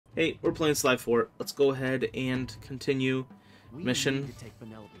Hey, we're playing Sly 4. Let's go ahead and continue We mission. need to take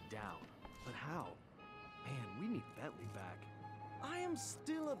Penelope down. But how? Man, we need Bentley back. I am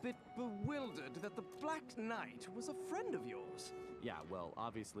still a bit bewildered that the Black Knight was a friend of yours. Yeah, well,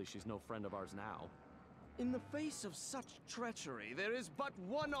 obviously she's no friend of ours now. In the face of such treachery, there is but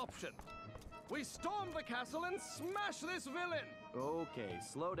one option. We storm the castle and smash this villain! Okay,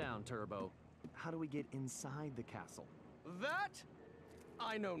 slow down, Turbo. How do we get inside the castle? That,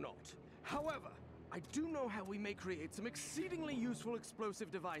 I know not. However, I do know how we may create some exceedingly useful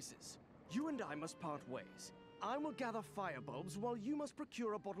explosive devices. You and I must part ways. I will gather firebulbs while you must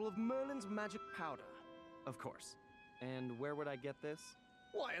procure a bottle of Merlin's magic powder. Of course. And where would I get this?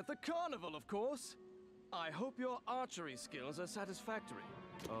 Why, at the carnival, of course. I hope your archery skills are satisfactory.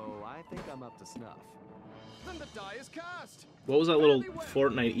 Oh, I think I'm up to snuff. Then the die is cast. What was that little Fairly well.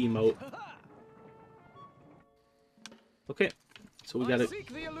 Fortnite emote? Okay, so we I gotta.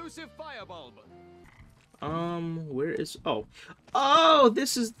 seek the elusive firebulb. Where is? Oh,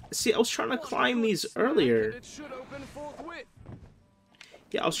 this is. See, I was trying to climb these earlier. It should open forthwith.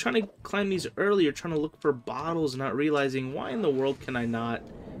 Yeah, I was trying to climb these earlier, trying to look for bottles, not realizing why in the world can I not,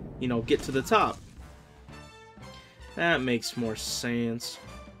 you know, get to the top. That makes more sense.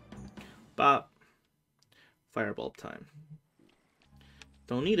 Bop. Firebulb time.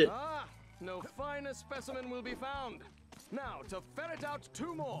 Don't need it. Ah, no finer specimen will be found. Now to ferret out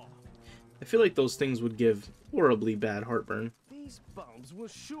two more. I feel like those things would give horribly bad heartburn. These bulbs will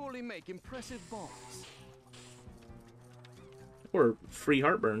surely make impressive bombs. Or free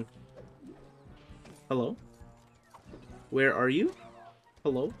heartburn. Hello? Where are you?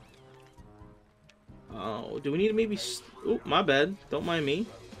 Hello? Oh, do we need to maybe... Oh, my bad. Don't mind me.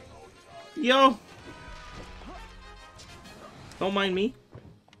 Yo! Don't mind me.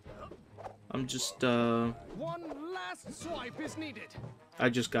 I'm just, One last swipe is needed. I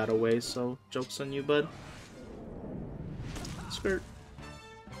just got away, so joke's on you, bud. Skirt.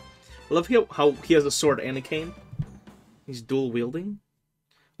 I love how he has a sword and a cane. He's dual wielding.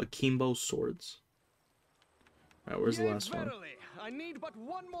 Akimbo swords. Alright, where's the Yea, last one? verily, I need but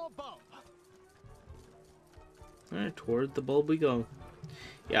one more bulb. Alright, toward the bulb we go.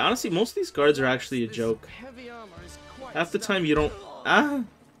 Yeah, honestly, most of these guards are actually a This joke. heavy armor is quite Half the time stout. you don't... Ah!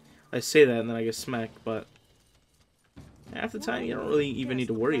 I say that and then I get smacked, but... Half the time you don't really even need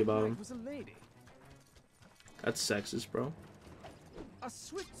to worry about them. Was a lady. That's sexist, bro. A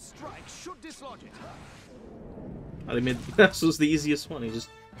swift strike should dislodge it. Oh, they made... This was the easiest one. He just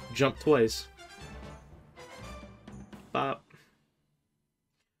jumped twice. Bop.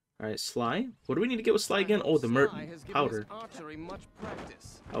 Alright, Sly. What do we need to get with Sly again? Oh, the Sly has given powder. his archery much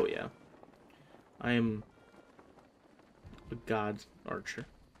practice. Oh, yeah. I am a god archer.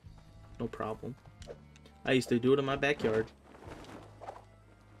 No problem. I used to do it in my backyard.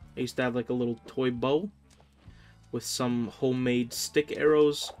 I used to have like a little toy bow with some homemade stick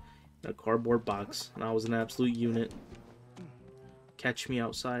arrows in a cardboard box, and I was an absolute unit. Catch me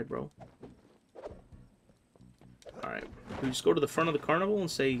outside, bro. Alright. We just go to the front of the carnival and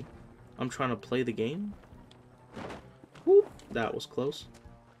say, I'm trying to play the game? Whoop. That was close.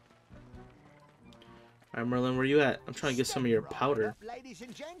 Alright, Merlin, where you at? I'm trying to get some of your powder. Ladies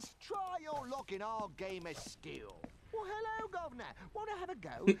and gents, try your luck in our game of skill. Well, hello, Governor. Want to have a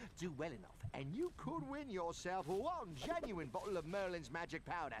go? Do well enough, and you could win yourself one genuine bottle of Merlin's magic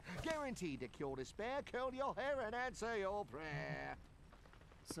powder, guaranteed to cure despair, curl your hair, and answer your prayer.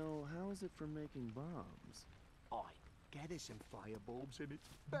 So, how is it for making bombs? I get us some firebulbs and it's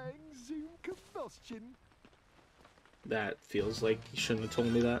bang zoom combustion. That feels like you shouldn't have told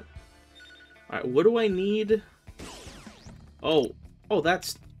me that. Alright, what do I need? Oh,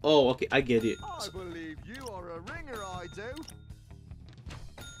 that's... Oh, okay, I get it. I believe you are a ringer, I do.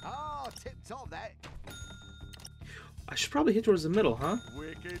 Ah, tip top that. I should probably hit towards the middle, huh?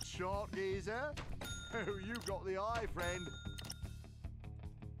 Wicked shot, geezer. Oh, you got the eye, friend.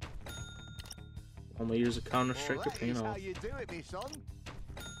 All my years of Counter-Strike are Well, that paying is how off, you do it, me son.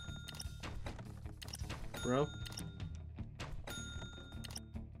 bro.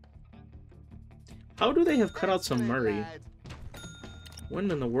 How do they have cutouts of Excellent, Murray? lad. When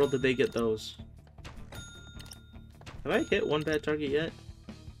in the world did they get those? Have I hit one bad target yet?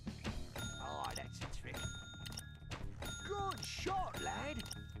 Oh, that's a trick. Good shot, lad.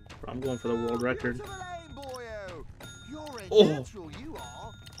 Bro, I'm going for the world record. Into the lane, boyo. You're a Oh. natural, you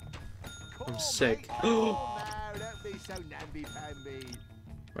are. Come I'm on, sick. mate. Oh, no, don't be so namby-pamby.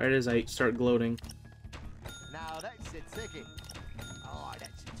 Right as I start gloating. Now that's a ticket. Oh,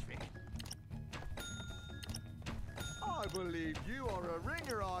 that's a trick. I believe you are a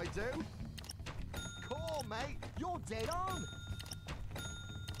ringer, I do. Cool, mate. You're dead on.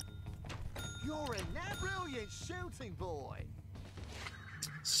 You're a brilliant shooting boy.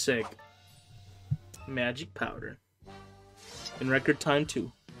 Sick. Magic powder. In record time,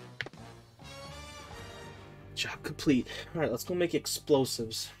 too. Job complete. Alright, let's go make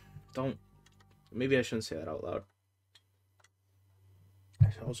explosives. Don't... Maybe I shouldn't say that out loud. I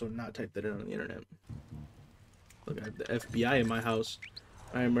should also not type that in on the internet. Look, I have the FBI in my house.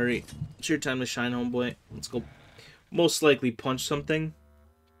 Alright, Murray. It's your time to shine, homeboy. Let's go most likely punch something.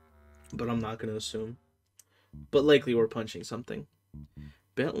 But I'm not going to assume. But likely we're punching something.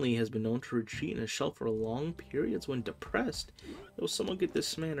 Bentley has been known to retreat in a shell for long periods when depressed. Yo, someone get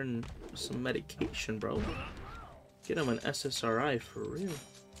this man in some medication, bro. Get him an SSRI for real.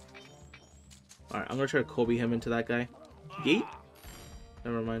 Alright, I'm gonna try to Kobe him into that guy. Yeet.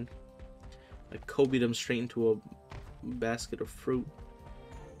 Never mind. I Kobe'd him straight into a basket of fruit.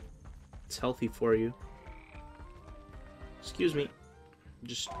 It's healthy for you. Excuse me.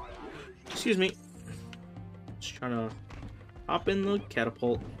 Excuse me. Just trying to hop in the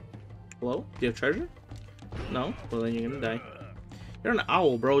catapult. Hello? Do you have treasure? No? Well, then you're gonna die. You're an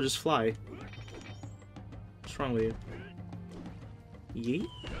owl, bro. Just fly. What's wrong with you? Yeet.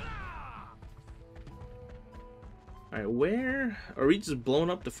 Alright, where? Are we just blowing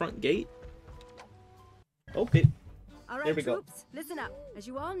up the front gate? Okay. All right, There we troops, listen up. As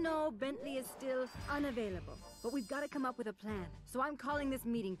you all know, Bentley is still unavailable. But we've got to come up with a plan. So I'm calling this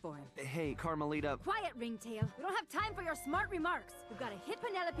meeting for him. Hey, Carmelita. Quiet, Ringtail. We don't have time for your smart remarks. We've got to hit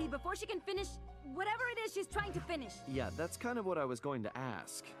Penelope before she can finish whatever it is she's trying to finish. Yeah, that's kind of what I was going to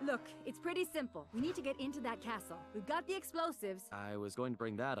ask. Look, it's pretty simple. We need to get into that castle. We've got the explosives. I was going to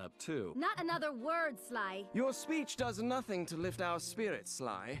bring that up, too. Not another word, Sly. Your speech does nothing to lift our spirits,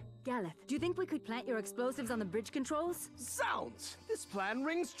 Sly. Galeth, do you think we could plant your explosives on the bridge controls? Zounds! This plan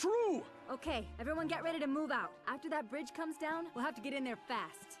rings true! Okay, everyone get ready to move out. After that bridge comes down, we'll have to get in there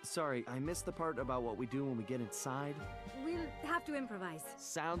fast. Sorry, I missed the part about what we do when we get inside. We'll have to improvise.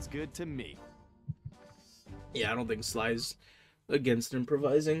 Sounds good to me. Yeah, I don't think Sly's against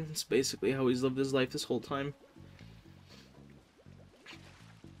improvising. It's basically how he's lived his life this whole time.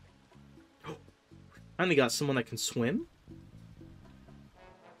 Finally got someone that can swim?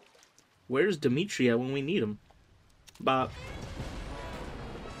 Where's Dimitri at when we need him? Bop.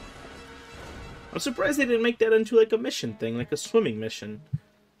 I'm surprised they didn't make that into like a mission thing, like a swimming mission.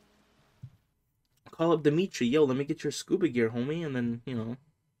 Call up Dimitri, yo, let me get your scuba gear, homie, and then, you know,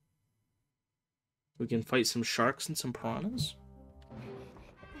 we can fight some sharks and some piranhas.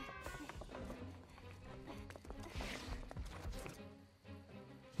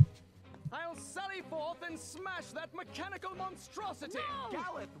 I'll sally forth and smash that mechanical monstrosity! No!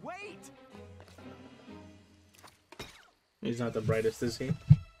 Galeth, wait! He's not the brightest, is he?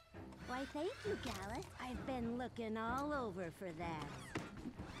 Why, thank you, Galeth. I've been looking all over for that.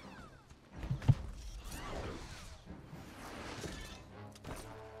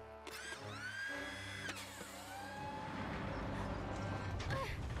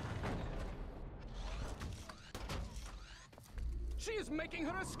 She is making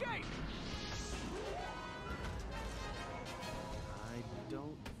her escape! I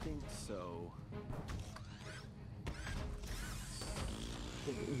don't think so.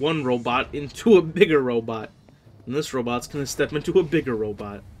 One robot into a bigger robot. And this robot's gonna step into a bigger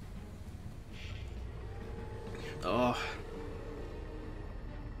robot. Oh.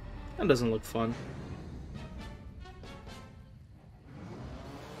 That doesn't look fun.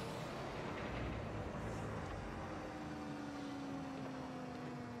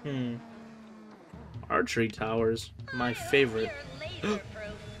 Archery towers. My favorite. A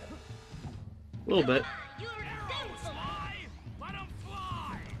little bit.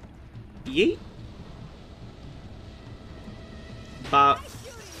 Yeet. Bop.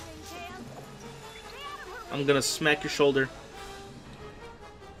 I'm gonna smack your shoulder.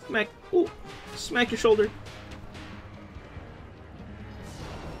 Smack. Ooh. Smack your shoulder.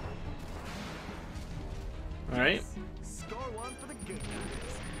 Alright. Score one for the good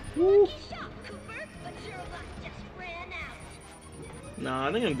guys. Woo. Shot, Cooper, but your luck just ran out. Nah,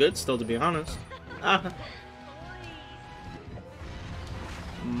 I think I'm good still, to be honest. Ah.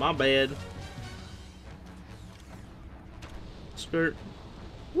 My bad. Skirt.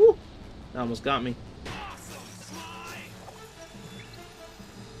 Woo! That almost got me.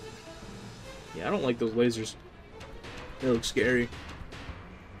 Yeah, I don't like those lasers. They look scary.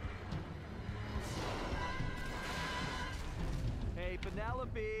 Hey,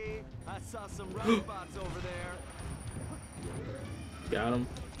 Penelope! I saw some robots over there. Got him.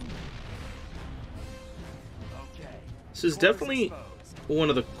 Okay. This is definitely one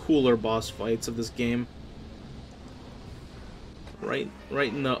of the cooler boss fights of this game. Right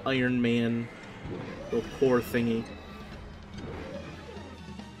in the Iron Man Little poor thingy.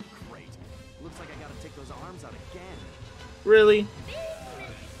 Great. Looks like I gotta take those arms out again. Really?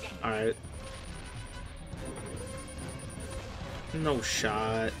 Alright. No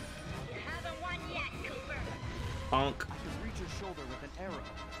shot. Bonk. Just reach your shoulder with an arrow.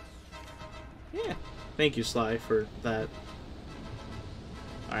 Yeah. Thank you, Sly, for that.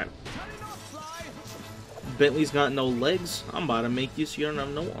 Alright. Bentley's got no legs. I'm about to make you so you don't have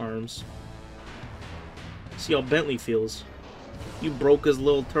no arms. See how Bentley feels. You broke his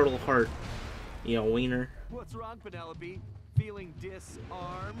little turtle heart. You wiener. What's wrong, Penelope? Feeling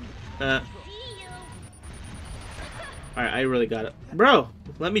disarmed? Alright, I really got it. Bro,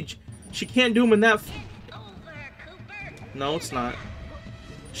 let me... She can't do him in that... No, it's not.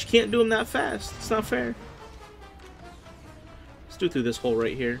 She can't do him that fast. It's not fair. Let's do through this hole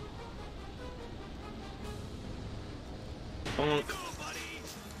right here. Bonk.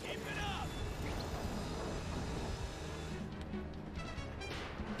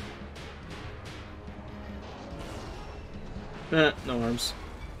 No arms.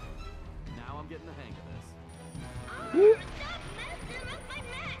 Now I'm getting the hang of this.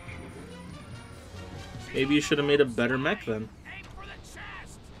 Maybe you should have made a better mech then.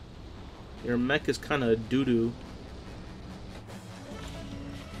 Your mech is kind of doo-doo.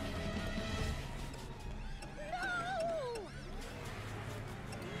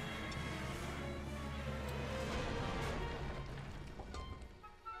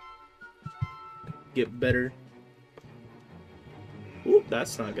 Get better. Ooh,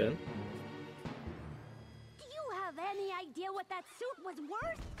 that's not good. Do you have any idea what that suit was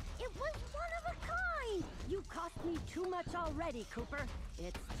worth? It was one of a kind. You cost me too much already, Cooper.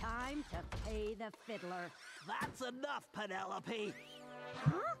 It's time to pay the fiddler. That's enough, Penelope.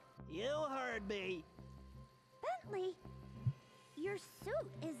 Huh? You heard me. Bentley, your suit,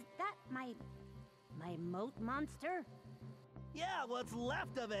 is that my moat monster? Yeah, what's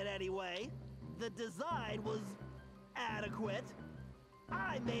left of it anyway. The design was adequate.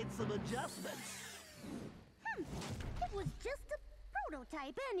 I made some adjustments. It was just a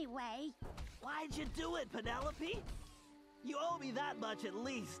prototype anyway. Why'd you do it, Penelope? You owe me that much at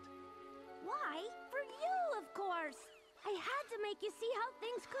least. Why? For you, of course. I had to make you see how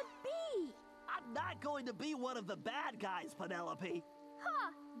things could be. I'm not going to be one of the bad guys, Penelope.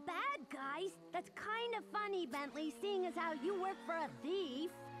 Huh, bad guys? That's kind of funny, Bentley, seeing as how you work for a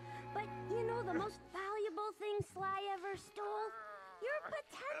thief. But you know the most valuable thing Sly ever stole? Your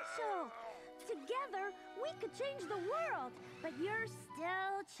potential. Together, we could change the world, but you're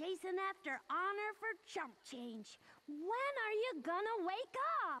still chasing after honor for chump change. When are you gonna wake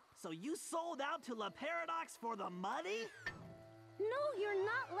up? So you sold out to La Paradox for the money? No, you're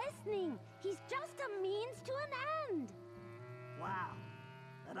not listening. He's just a means to an end. Wow.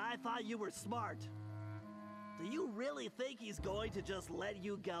 And I thought you were smart. Do you really think he's going to just let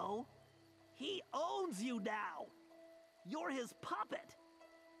you go? He owns you now. You're his puppet.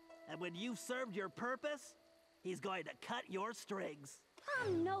 And when you've served your purpose, he's going to cut your strings.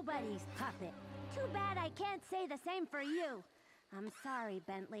 I'm nobody's puppet. Too bad I can't say the same for you. I'm sorry,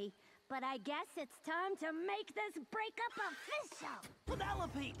 Bentley, but I guess it's time to make this breakup official.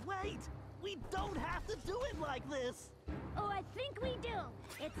 Penelope, wait! We don't have to do it like this! Oh, I think we do.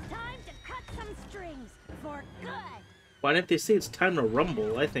 It's time to cut some strings for good. Why didn't they say it's time to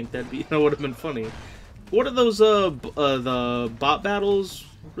rumble? I think that would have been funny. What are those the bot battles?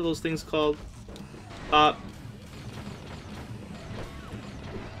 What are those things called? Those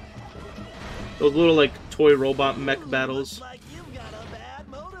little like toy robot mech battles. Looks like you've got a bad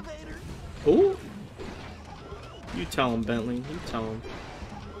motivator. Who? You tell him, Bentley. You tell him.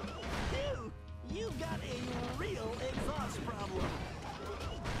 You've got a real exhaust problem.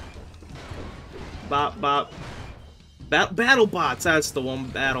 Bop bop. Battle bots. That's the one.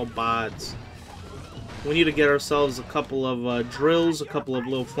 Battle bots. We need to get ourselves a couple of drills, a couple of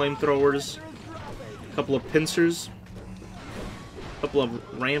little flamethrowers, a couple of pincers, a couple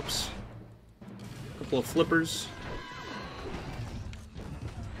of ramps, a couple of flippers.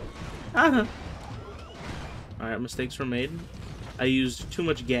 Alright, mistakes were made. I used too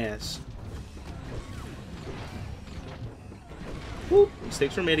much gas. Whoop,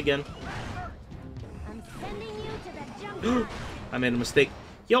 mistakes were made again. I'm sending you to the junk. I made a mistake.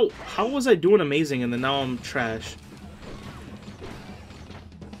 Yo, how was I doing amazing and then now I'm trash?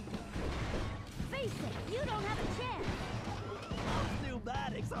 Face it, you don't have a chance. Those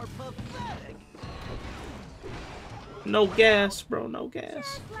pneumatics are pathetic. No gas, bro, no gas.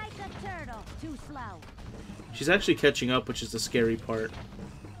 Just like a turtle, too slow. She's actually catching up, which is the scary part.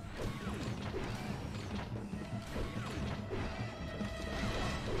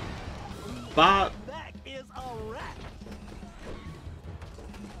 Bop. Neck is a wreck.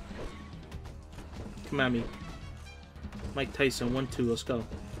 Come at me. Mike Tyson, 1-2, let's go.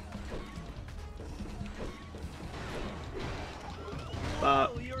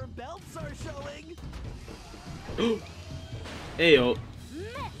 Oh, your belts are showing. Ayo.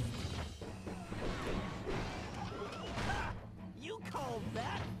 You call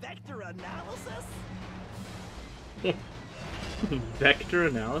that vector analysis? Vector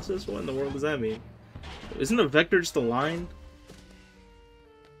analysis? What in the world does that mean? Isn't a vector just a line?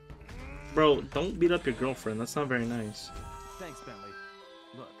 Bro, don't beat up your girlfriend. That's not very nice. Thanks, Bentley.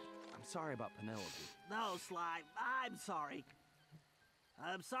 Look, I'm sorry about Penelope. No, Sly, I'm sorry.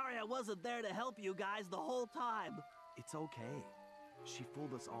 I'm sorry I wasn't there to help you guys the whole time. It's okay. She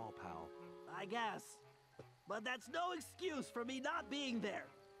fooled us all, pal. I guess. But that's no excuse for me not being there.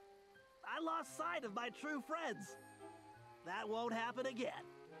 I lost sight of my true friends. That won't happen again.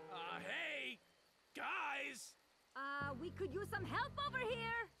 Hey, guys! We could use some help over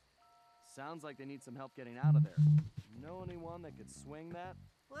here. Sounds like they need some help getting out of there. Know anyone that could swing that?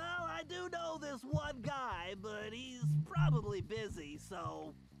 Well, I do know this one guy, but he's probably busy,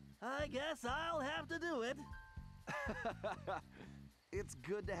 so I guess I'll have to do it. It's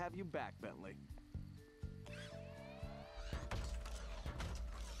good to have you back, Bentley.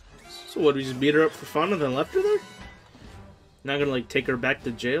 So what, we just beat her up for fun and then left her there? Not gonna, like, take her back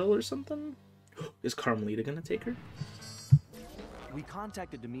to jail or something? Is Carmelita gonna take her? We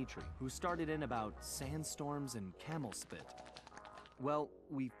contacted Dimitri, who started in about sandstorms and camel spit. Well,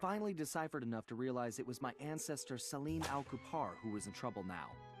 we finally deciphered enough to realize it was my ancestor Salim Al-Kupar who was in trouble now.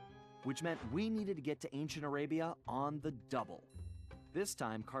 Which meant we needed to get to ancient Arabia on the double. This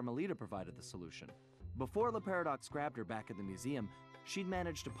time, Carmelita provided the solution. Before the Paradox grabbed her back at the museum, she'd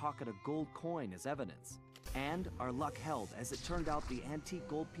managed to pocket a gold coin as evidence. And our luck held, as it turned out the antique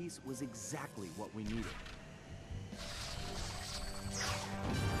gold piece was exactly what we needed.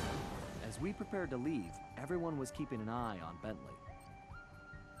 As we prepared to leave, everyone was keeping an eye on Bentley.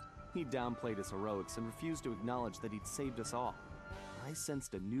 He downplayed his heroics and refused to acknowledge that he'd saved us all. I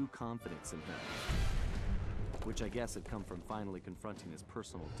sensed a new confidence in him, which I guess had come from finally confronting his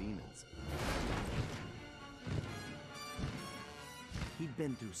personal demons. He'd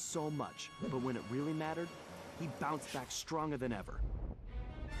been through so much, but when it really mattered, he bounced back stronger than ever.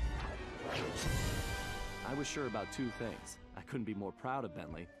 I was sure about two things. I couldn't be more proud of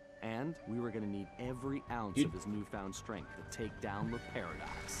Bentley, and we were going to need every ounce of his newfound strength to take down the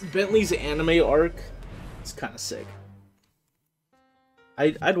Paradox. Bentley's anime arc, it's kind of sick.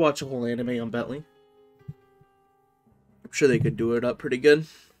 I'd watch a whole anime on Bentley. I'm sure they could do it up pretty good.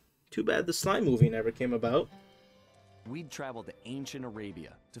 Too bad the Slime movie never came about. We'd traveled to ancient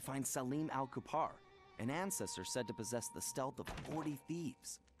Arabia to find Salim Al-Kupar, an ancestor said to possess the stealth of 40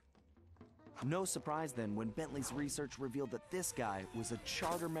 thieves. No surprise then when Bentley's research revealed that this guy was a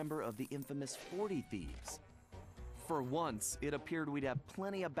charter member of the infamous 40 Thieves. For once, it appeared we'd have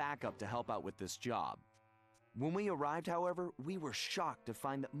plenty of backup to help out with this job. When we arrived, however, we were shocked to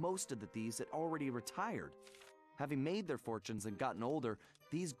find that most of the thieves had already retired. Having made their fortunes and gotten older,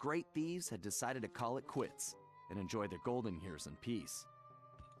 these great thieves had decided to call it quits and enjoy their golden years in peace.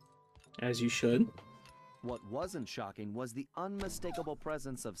 As you should. What wasn't shocking was the unmistakable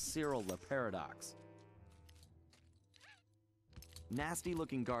presence of Cyril the Paradox.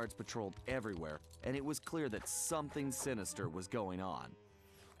 Nasty-looking guards patrolled everywhere, and it was clear that something sinister was going on.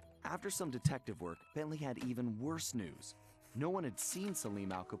 After some detective work, Bentley had even worse news. No one had seen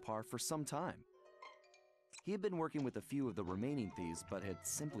Salim Al-Kupar for some time. He had been working with a few of the remaining thieves, but had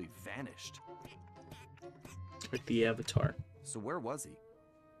simply vanished. Like the Avatar. So where was he?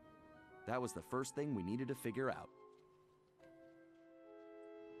 That was the first thing we needed to figure out.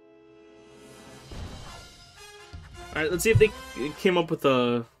 Alright, let's see if they came up with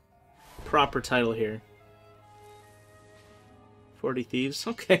a proper title here. 40 Thieves,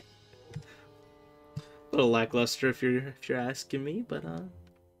 okay. A little lackluster if you're asking me, but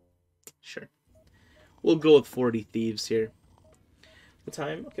sure. We'll go with 40 Thieves here. The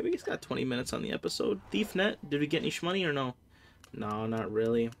time? Okay, we just got 20 minutes on the episode. ThiefNet, did we get any money or no? No, not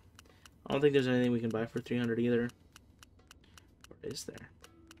really. I don't think there's anything we can buy for 300 either. Or is there?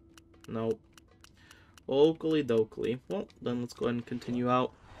 Nope. Oakley dokley. Well, then let's go ahead and continue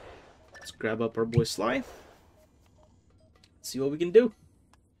out. Let's grab up our boy Sly. See what we can do.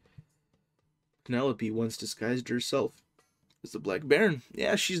 Penelope once disguised herself as the Black Baron.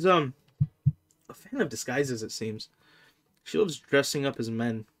 Yeah, she's a fan of disguises, it seems. She loves dressing up as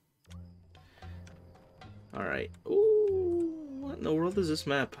men. Alright. Ooh, what in the world is this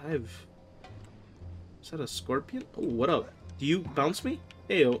map? Is that a scorpion? Oh, what up? Do you bounce me?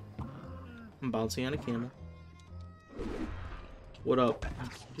 Heyo. I'm bouncing on a camel. What up?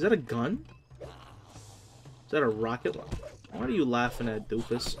 Is that a gun? Is that a rocket? What are you laughing at,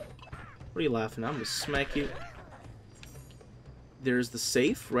 doofus? What are you laughing at? I'm gonna smack you. There's the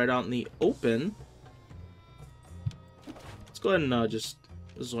safe right out in the open. Let's go ahead and just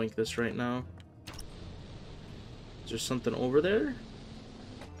zoink this right now. Is there something over there?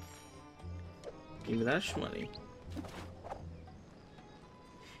 Give me that shmoney.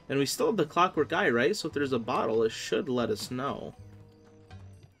 And we still have the clockwork eye, right? So if there's a bottle, it should let us know.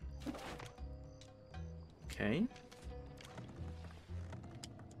 Okay.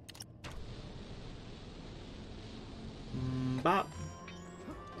 Bop.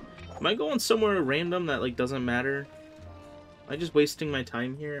 Am I going somewhere random that, like, doesn't matter? Am I just wasting my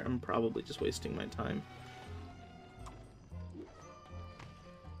time here? I'm probably just wasting my time.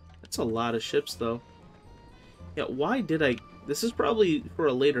 That's a lot of ships, though. Yeah, why did I... This is probably for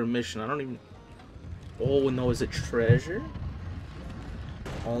a later mission. I don't even... Oh, no, is it treasure?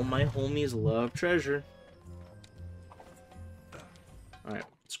 All my homies love treasure. Alright,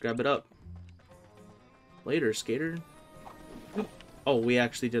 let's grab it up. Later, skater. Oh, we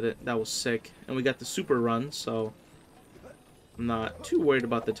actually did it. That was sick. And we got the super run, so... I'm not too worried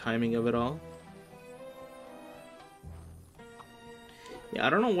about the timing of it all. Yeah, I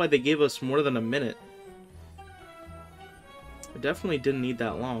don't know why they gave us more than a minute. I definitely didn't need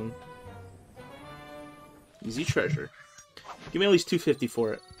that long. Easy treasure. Give me at least 250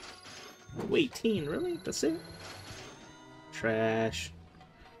 for it. 218, really? That's it? Trash.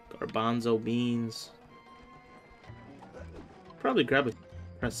 Garbanzo beans. Probably grab a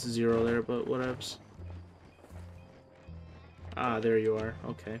press 0 there, but whatevs. Ah, there you are.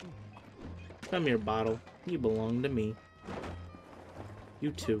 Okay. Come here, bottle. You belong to me.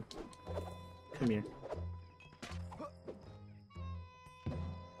 You too. Come here.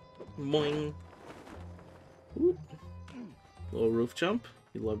 Boing. Whoop. Little roof jump.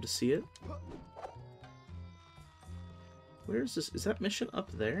 You love to see it. Where is this? Is that mission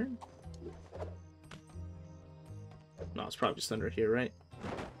up there? No, it's probably just under here, right?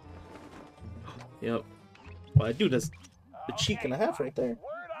 Yep. Well, that dude has a cheek and a half right there.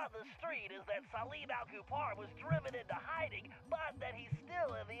 Word on the street is that Salim Al-Kupar was driven into hiding, but that he's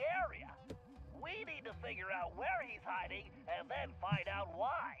still in the area. We need to figure out where he's hiding and then find out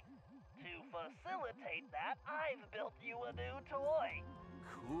why. To facilitate that, I've built you a new toy.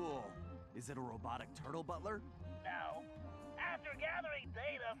 Cool. Is it a robotic turtle butler? No. After gathering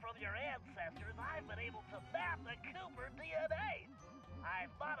data from your ancestors, I've been able to map the Cooper DNA. I've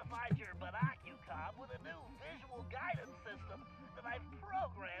modified your Binocucom with a new visual guidance system that I've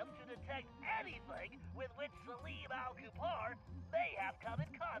programmed to detect anything with which Salim Al-Kupar may have come in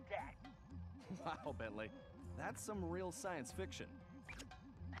contact. Wow, Bentley. That's some real science fiction.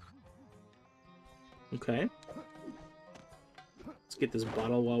 Okay. Let's get this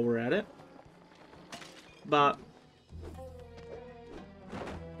bottle while we're at it. Bop.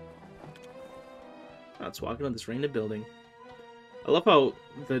 Let's walk into this random building. I love how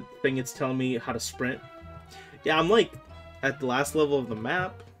the thing it's telling me how to sprint. Yeah, I'm like at the last level of the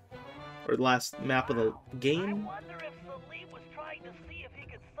map. Or the last map of the game. I wonder if Salim was trying to see if he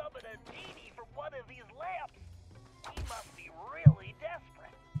could summon a genie from one of these lamps. He must be really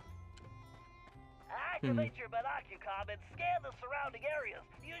desperate. Activate your Binocucom and scan the surrounding areas.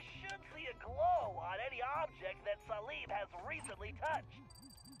 You should see a glow on any object that Salim has recently touched.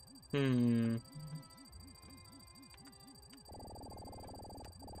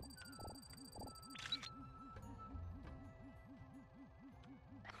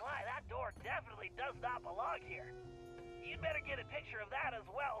 Why, that door definitely does not belong here. You'd better get a picture of that as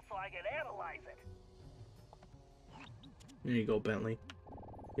well so I can analyze it. There you go, Bentley.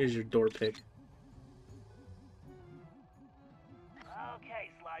 Here's your door pick. Okay,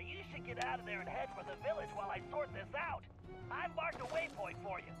 Sly, you should get out of there and head for the village while I sort this out. I've marked a waypoint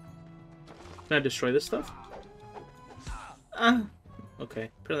for you. Can I destroy this stuff? Okay.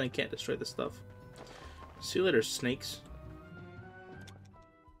 Apparently I can't destroy this stuff. See you later, snakes.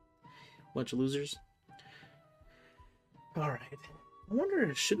 Bunch of losers. Alright. I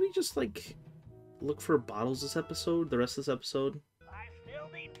wonder, should we just, like, look for bottles this episode? The rest of this episode? I still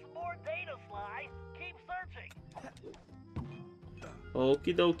need some more data, Sly. Keep searching.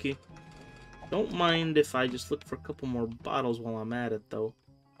 Okie dokie. Don't mind if I just look for a couple more bottles while I'm at it, though.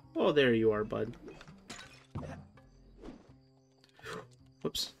 Oh, there you are, bud.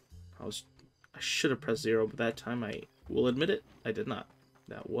 Whoops. I should have pressed 0, but that time I will admit it, I did not.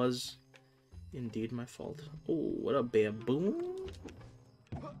 That was indeed my fault. Oh, what a baboon.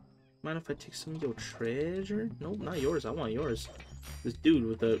 Mind if I take some of your treasure? Nope, not yours. I want yours. This dude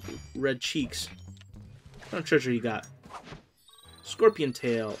with the red cheeks. What kind of treasure you got? Scorpion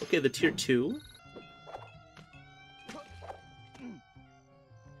tail. Okay, the tier 2.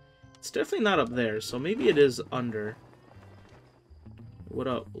 It's definitely not up there, so maybe it is under. What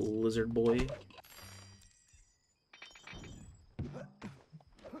up, lizard boy?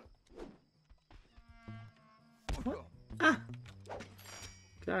 What? Ah!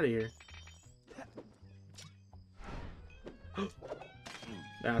 Get out of here.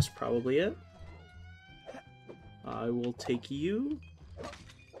 That's probably it. I will take you.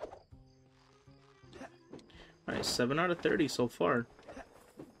 Alright, 7 out of 30 so far.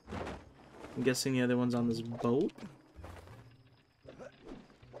 I'm guessing the other one's on this boat.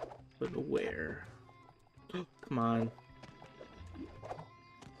 But where? Come on.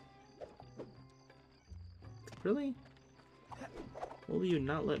 Really? Will you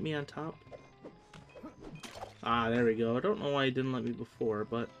not let me on top? Ah, there we go. I don't know why it didn't let me before,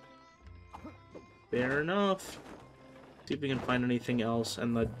 but fair enough. See if we can find anything else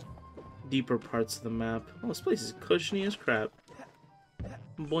in the deeper parts of the map. Oh, this place is cushiony as crap.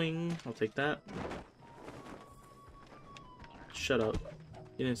 Boing. I'll take that. Shut up.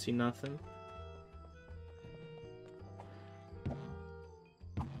 You didn't see nothing.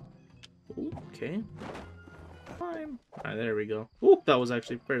 Ooh, okay. Fine. Alright, there we go. Ooh, that was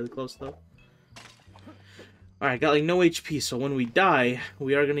actually fairly close, though. Alright, got like no HP, so when we die,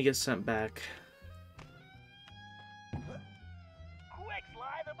 we are gonna get sent back. Quick,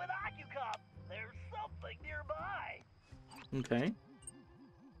 Sly, the Binocucom! There's something nearby! Okay.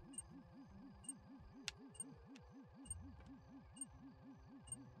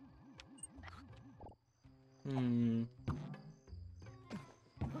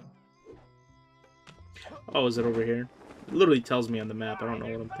 Oh, is it over here? It literally tells me on the map. I don't know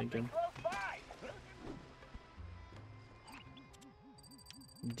what I'm thinking.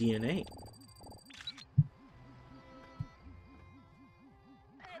 DNA. This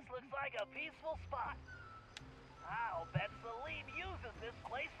looks like a peaceful spot. I'll bet Salim uses this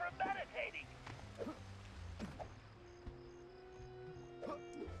place for meditating.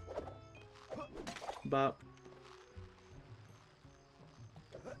 Bop.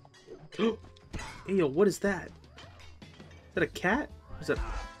 Hey, yo, what is that? Is that a cat? Is that...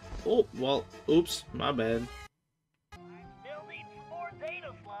 Oh, well, oops, my bad. Still need some more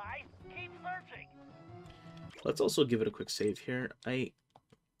data, Sly. Keep searching. Let's also give it a quick save here. I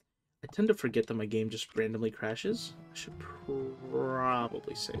tend to forget that my game just randomly crashes. I should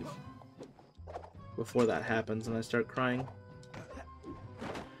probably save before that happens and I start crying.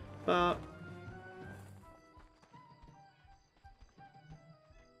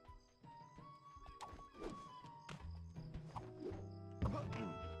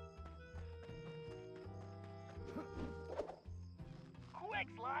 Quick,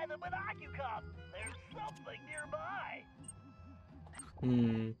 Sly, the Binocucom! There's something nearby!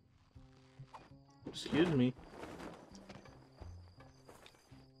 Excuse me.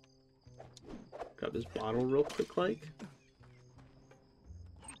 Grab this bottle real quick, like.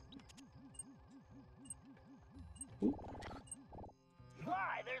 Ooh.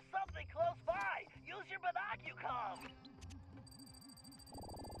 Sly, there's something close by! Use your Binocucom!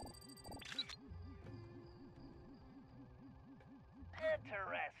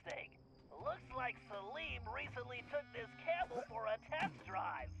 Interesting. Looks like Salim recently took this camel for a test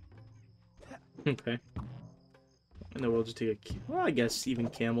drive. Okay. And then we'll just take a... Well, I guess even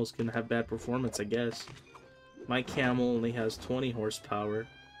camels can have bad performance, I guess. My camel only has 20 horsepower.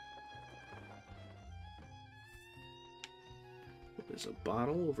 There's a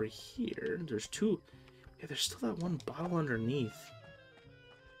bottle over here. There's two. Yeah, there's still that one bottle underneath.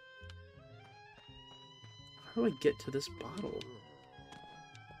 How do I get to this bottle?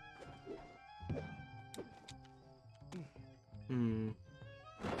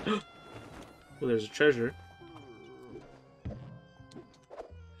 Well, there's a treasure.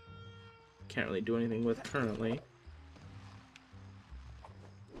 Can't really do anything with currently.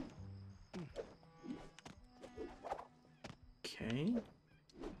 Okay.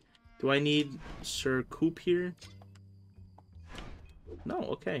 Do I need Sir Coop here? No,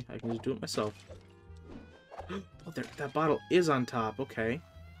 okay. I can just do it myself. Oh, there, that bottle is on top. Okay.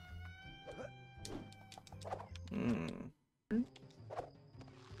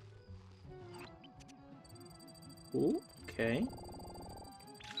 Ooh, okay.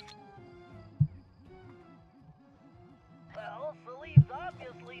 Well, Salim's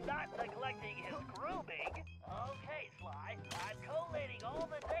obviously not neglecting his grooming. Okay, Sly, I'm collating all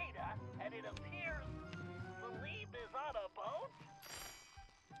the data, and it appears Salim is on a boat?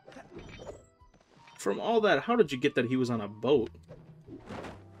 From all that, how did you get that he was on a boat?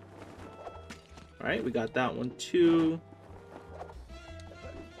 Alright, we got that one too.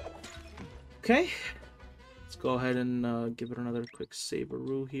 Okay. Let's go ahead and give it another quick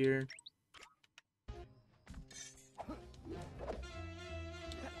save-a-roo here.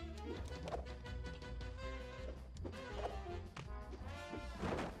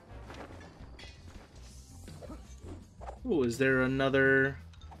 Oh, is there another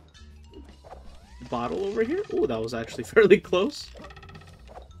bottle over here? Oh, that was actually fairly close.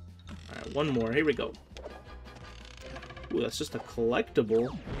 Alright, one more. Here we go. Ooh, that's just a collectible.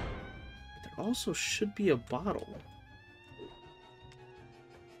 But there also should be a bottle.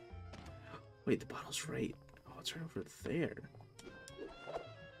 Wait, the bottle's right. Oh, it's right over there.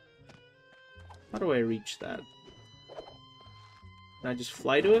 How do I reach that? Can I just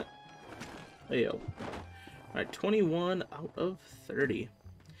fly to it? Hey, yo. Alright, 21 out of 30.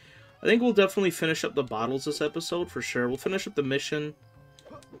 I think we'll definitely finish up the bottles this episode, for sure. We'll finish up the mission,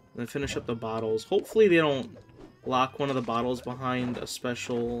 and then finish up the bottles. Hopefully they don't lock one of the bottles behind a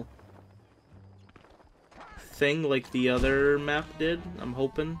special thing like the other map did. I'm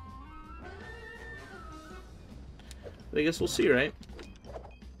hoping. But I guess we'll see, right?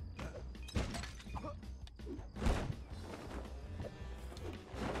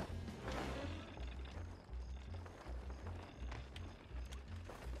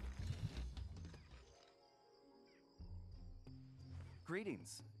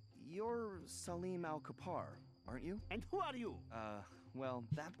 Greetings. You're Salim Al-Kapar, aren't you? And who are you? Well,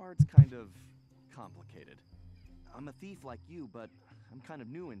 that part's kind of complicated. I'm a thief like you, but I'm kind of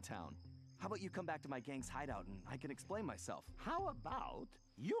new in town. How about you come back to my gang's hideout and I can explain myself? How about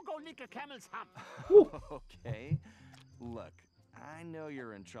you go lick a camel's hump? Okay. Look, I know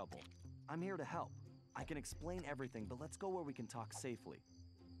you're in trouble. I'm here to help. I can explain everything, but let's go where we can talk safely.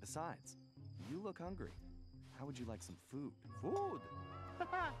 Besides, you look hungry. How would you like some food? Food?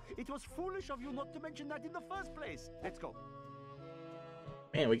 It was foolish of you not to mention that in the first place. Let's go.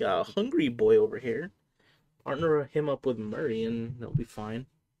 Man, we got a hungry boy over here. Partner him up with Murray and they'll be fine.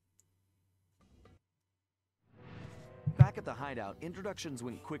 Back at the hideout, introductions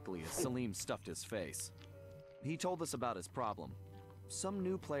went quickly as Salim stuffed his face. He told us about his problem. Some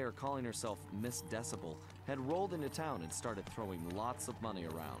new player calling herself Miss Decibel had rolled into town and started throwing lots of money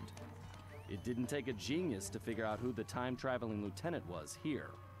around. It didn't take a genius to figure out who the time-traveling lieutenant was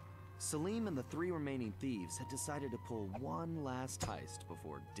here. Salim and the 3 remaining thieves had decided to pull one last heist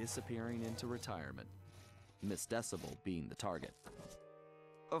before disappearing into retirement, Miss Decibel being the target.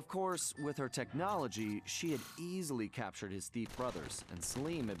 Of course, with her technology, she had easily captured his thief brothers, and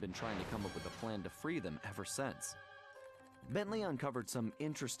Salim had been trying to come up with a plan to free them ever since. Bentley uncovered some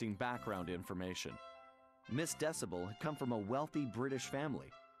interesting background information. Miss Decibel had come from a wealthy British family.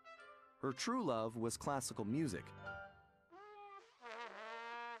 Her true love was classical music.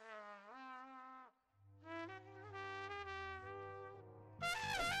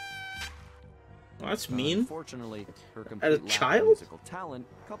 Well, that's mean. Unfortunately, her As a complete lack of child? musical talent,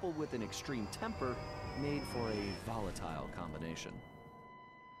 coupled with an extreme temper, made for a volatile combination.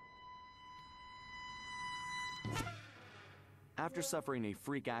 After suffering a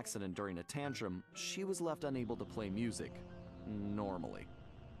freak accident during a tantrum, she was left unable to play music normally.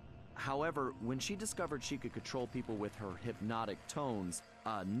 However, when she discovered she could control people with her hypnotic tones,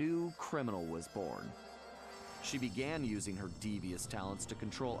 a new criminal was born. She began using her devious talents to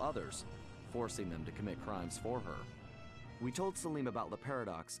control others, forcing them to commit crimes for her. We told Salim about the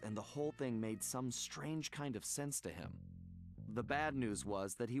paradox, and the whole thing made some strange kind of sense to him. The bad news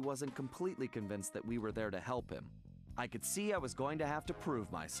was that he wasn't completely convinced that we were there to help him. I could see I was going to have to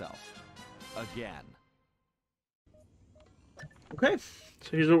prove myself. Again. Okay,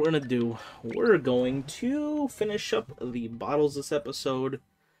 so here's what we're gonna do. We're going to finish up the bottles this episode,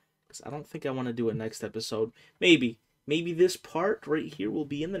 because I don't think I want to do it next episode. Maybe this part right here will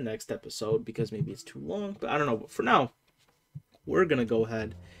be in the next episode, because maybe it's too long, but I don't know. But for now, we're gonna go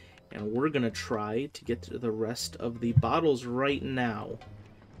ahead and we're gonna try to get to the rest of the bottles right now,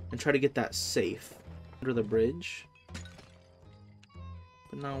 and try to get that safe under the bridge.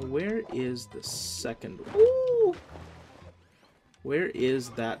 But now, where is the second one? Ooh! Where is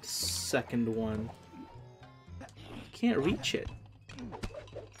that second one? I can't reach it.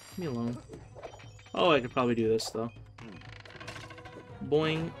 Leave me alone. Oh, I could probably do this, though.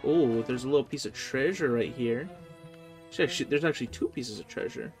 Boing. Oh, there's a little piece of treasure right here. There's actually 2 pieces of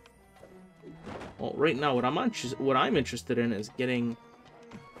treasure. Well, right now, what I'm interested in is getting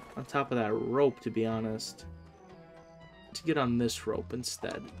on top of that rope, to be honest. To get on this rope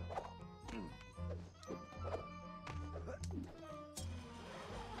instead.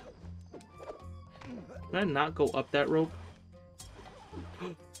 Can I not go up that rope?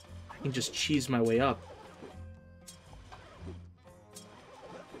 I and just cheese my way up.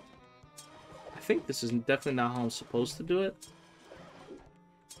 I think this is definitely not how I'm supposed to do it.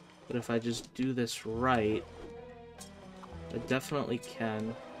 But if I just do this right, I definitely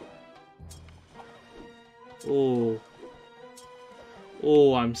can. Oh.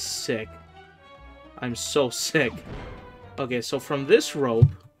 Oh, I'm sick. I'm so sick. Okay, so from this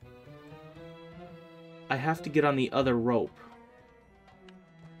rope, I have to get on the other rope.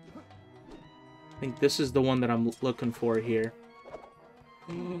 I think this is the one that I'm looking for here.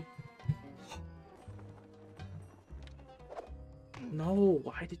 No,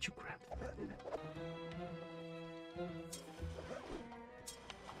 why did you grab that?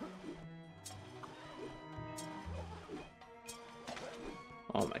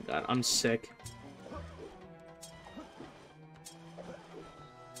 Oh my god, I'm sick.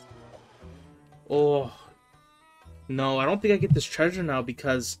 Oh. No, I don't think I get this treasure now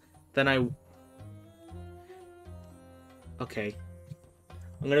because then I... Okay.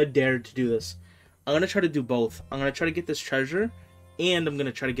 I'm gonna dare to do this. I'm gonna try to do both. I'm gonna try to get this treasure, and I'm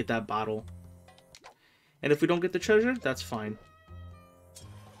gonna try to get that bottle. And if we don't get the treasure, that's fine.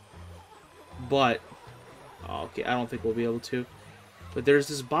 But... Oh, okay, I don't think we'll be able to. But there's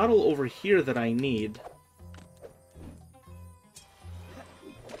this bottle over here that I need.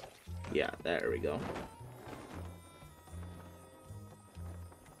 Yeah, there we go.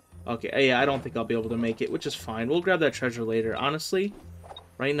 Okay, yeah, I don't think I'll be able to make it, which is fine. We'll grab that treasure later. Honestly,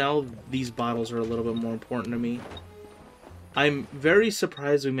 right now, these bottles are a little bit more important to me. I'm very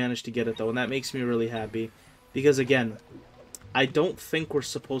surprised we managed to get it, though, and that makes me really happy. Because, again, I don't think we're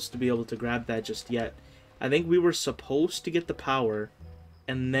supposed to be able to grab that just yet. I think we were supposed to get the power,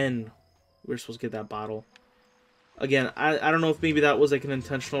 and then we were supposed to get that bottle. Again, I don't know if maybe that was like an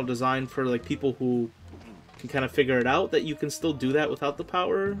intentional design for like people who can kind of figure it out, that you can still do that without the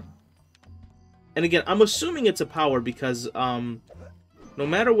power. And again, I'm assuming it's a power because no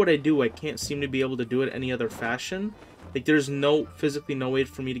matter what I do, I can't seem to be able to do it any other fashion. Like there's physically no way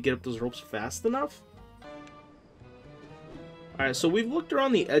for me to get up those ropes fast enough. Alright, so we've looked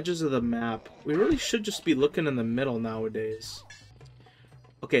around the edges of the map. We really should just be looking in the middle nowadays.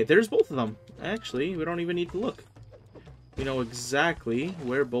 Okay, there's both of them. Actually, we don't even need to look. We know exactly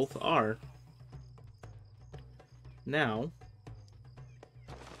where both are. Now,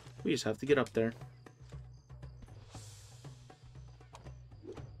 we just have to get up there.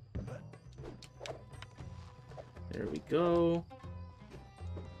 There we go.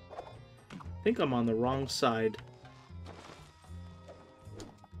 I think I'm on the wrong side.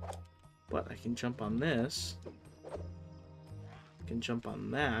 But I can jump on this. I can jump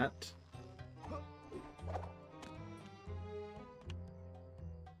on that.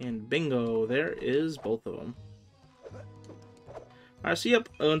 And bingo, there is both of them. Alright, so yep,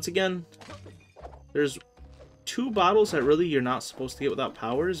 once again, there's 2 bottles that really you're not supposed to get without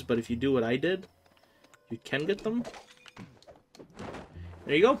powers, but if you do what I did, you can get them.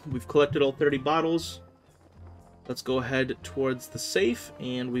 There you go, we've collected all 30 bottles. Let's go ahead towards the safe,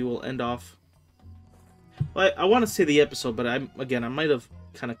 and we will end off... Well, I want to say the episode, but I might have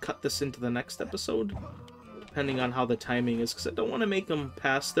kind of cut this into the next episode, depending on how the timing is, because I don't want to make them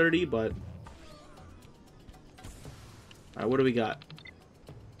past 30, but... Alright, what do we got?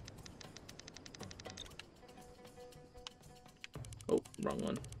 Oh, wrong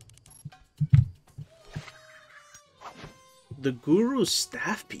one. The Guru's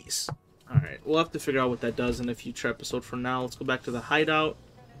Staff Piece. Alright, we'll have to figure out what that does in a future episode. For now, let's go back to the hideout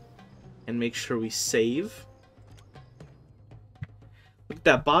and make sure we save. Look at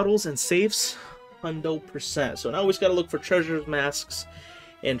that, bottles and safes, 100%. So now we just gotta look for treasures, masks,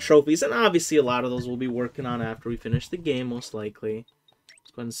 and trophies, and obviously a lot of those we'll be working on after we finish the game, most likely.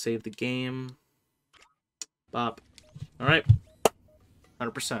 Let's go ahead and save the game. Bop. Alright.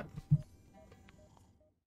 100%.